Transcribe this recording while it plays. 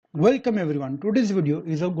Welcome everyone. Today's video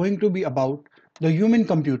is going to be about the human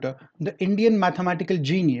computer, the Indian mathematical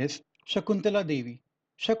genius Shakuntala Devi.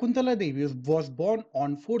 Shakuntala Devi was born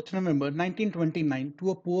on 4th November 1929 to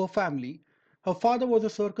a poor family. Her father was a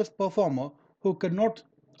circus performer who could not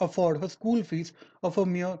afford her school fees of a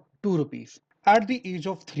mere 2 rupees. At the age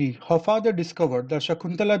of 3, her father discovered that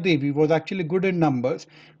Shakuntala Devi was actually good in numbers.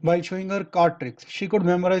 By showing her card tricks, she could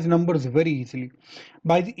memorize numbers very easily.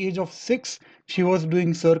 By the age of 6, she was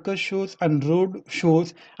doing circus shows and road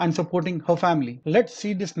shows and supporting her family. Let's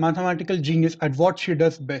see this mathematical genius at what she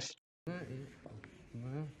does best. Give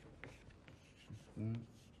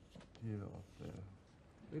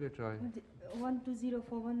it a try.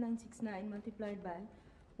 12041,969 multiplied by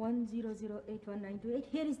 1008192.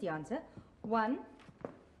 Here is the answer. 1,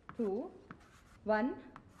 2, 1,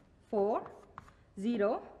 4,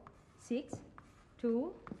 0, 6,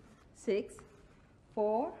 2, 6,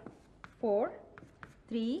 4, 4,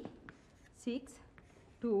 3, 6,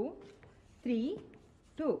 2, 3,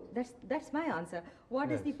 2. That's my answer. What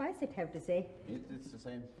does the pie set have to say? It's the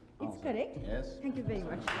same. It's correct? Yes. Thank you very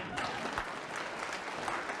much.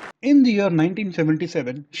 In the year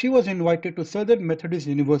 1977, she was invited to Southern Methodist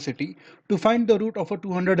University to find the root of a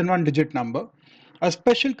 201-digit number. A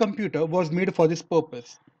special computer was made for this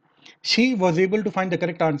purpose. She was able to find the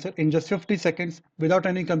correct answer in just 50 seconds without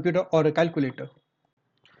any computer or a calculator.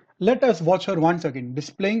 Let us watch her once again,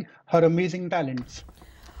 displaying her amazing talents.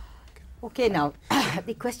 Okay, now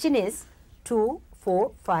the question is 2,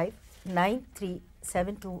 4, 5, 9, 3,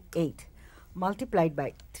 7, 2, 8 multiplied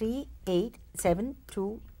by 3, 8, 7,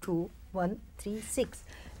 2, 2, 1, 3, 6.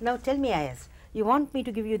 Now tell me, Ayaz, you want me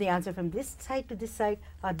to give you the answer from this side to this side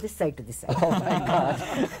or this side to this side? Oh my God.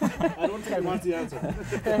 I don't think he wants the answer.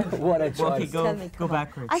 What a Well, choice. Tell me, go come on.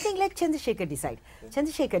 backwards. I think let Chandrasekhar decide.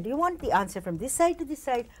 Chandrasekhar, do you want the answer from this side to this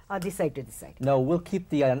side or this side to this side? No, we'll keep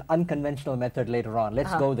the unconventional method later on.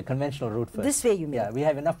 Let's go the conventional route first. This way, you mean? Yeah, we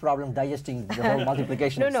have enough problem digesting the whole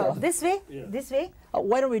multiplication No, itself. no, this way, Yeah. this way.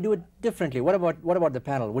 Why don't we do it differently? What about the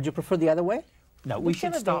panel? Would you prefer the other way? No, we should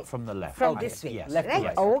Whichever start way. from the left. From Okay. this way, Yeah, left to right?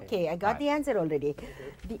 right. Okay, I got Right. the answer already.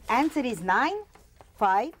 The answer is 9,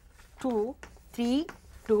 5, 2, 3,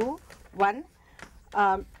 2, 1,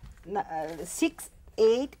 6,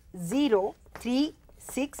 8, 0, 3,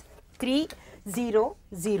 6, 3, 0,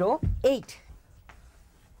 0, 8.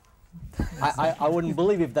 I wouldn't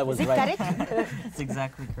believe if that was Is it right. correct? That's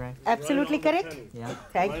exactly correct. Absolutely Right on the correct? penny. Yeah.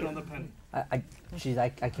 Thank Right you. on the penny.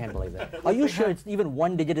 I can't believe that. Are you sure it's even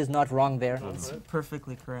one digit is not wrong there? It's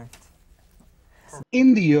perfectly correct.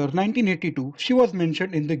 In the year 1982, she was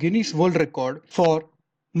mentioned in the Guinness World Record for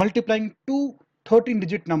multiplying two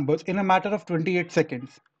 13-digit numbers in a matter of 28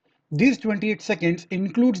 seconds. These 28 seconds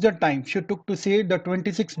includes the time she took to say the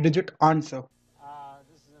 26-digit answer.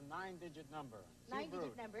 This is a 9-digit number.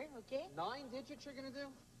 Nine-digit number, okay. 9 digits you're going to do?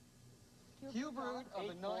 Cube root of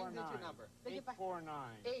a 9-digit number. 849.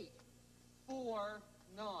 8, 4,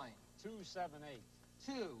 9, 278.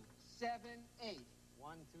 2, 7, 8,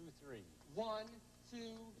 1, 2, 3. 1, 2,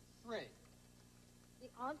 3. The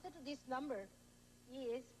answer to this number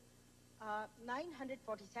is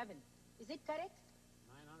 947. Is it correct?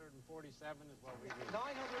 947 is what we do. 947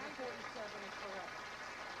 is correct.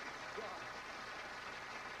 Done.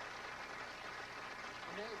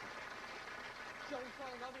 Amazing. Shall we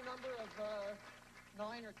try another number of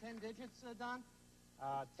 9 or 10 digits, Don?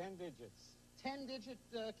 10 digits. 10-digit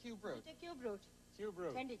cube root. It's a cube root. Cube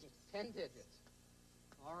root. 10 digits. 10 digits.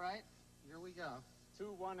 All right, here we go.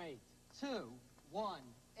 218. 2, 1,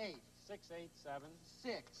 8, 687.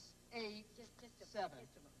 6, 8, Just a 7.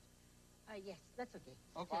 Just a moment. Yes, that's okay.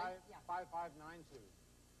 Okay. 5592.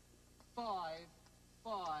 5,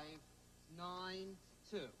 5, 9,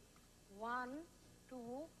 2. 1, 2,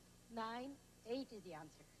 9, 8 is the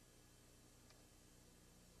answer.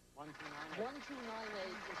 1298. 1298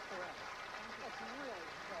 is correct. That's really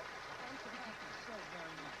good. Thank you so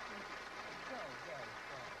very much. So very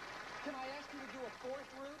good. Can I ask you to do a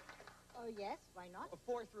fourth root? Oh, yes, why not? A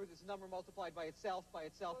fourth root is a number multiplied by itself, by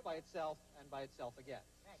itself, by itself, and by itself again.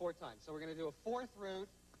 Right. 4 times. So we're going to do a fourth root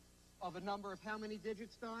of a number of how many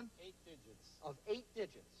digits, Don? 8 digits. Of 8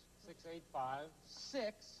 digits. 685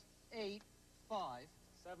 6, 8, 5,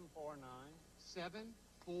 749 7,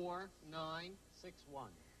 4, 9,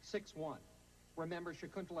 61. 6, 1. Remember,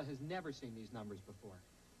 Shakuntala has never seen these numbers before.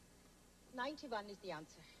 91 is the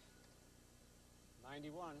answer.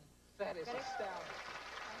 91. That is Correct. astounding.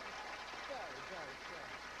 Very, very good.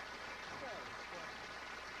 Very good.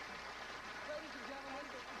 Ladies and gentlemen,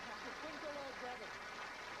 Shakuntala Devi.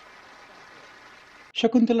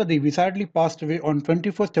 Shakuntala Devi sadly passed away on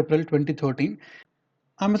 21st April 2013.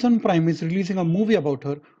 Amazon Prime is releasing a movie about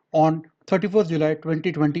her on 31st July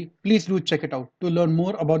 2020. Please do check it out to learn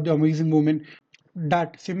more about the amazing woman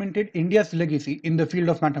that cemented India's legacy in the field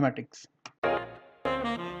of mathematics.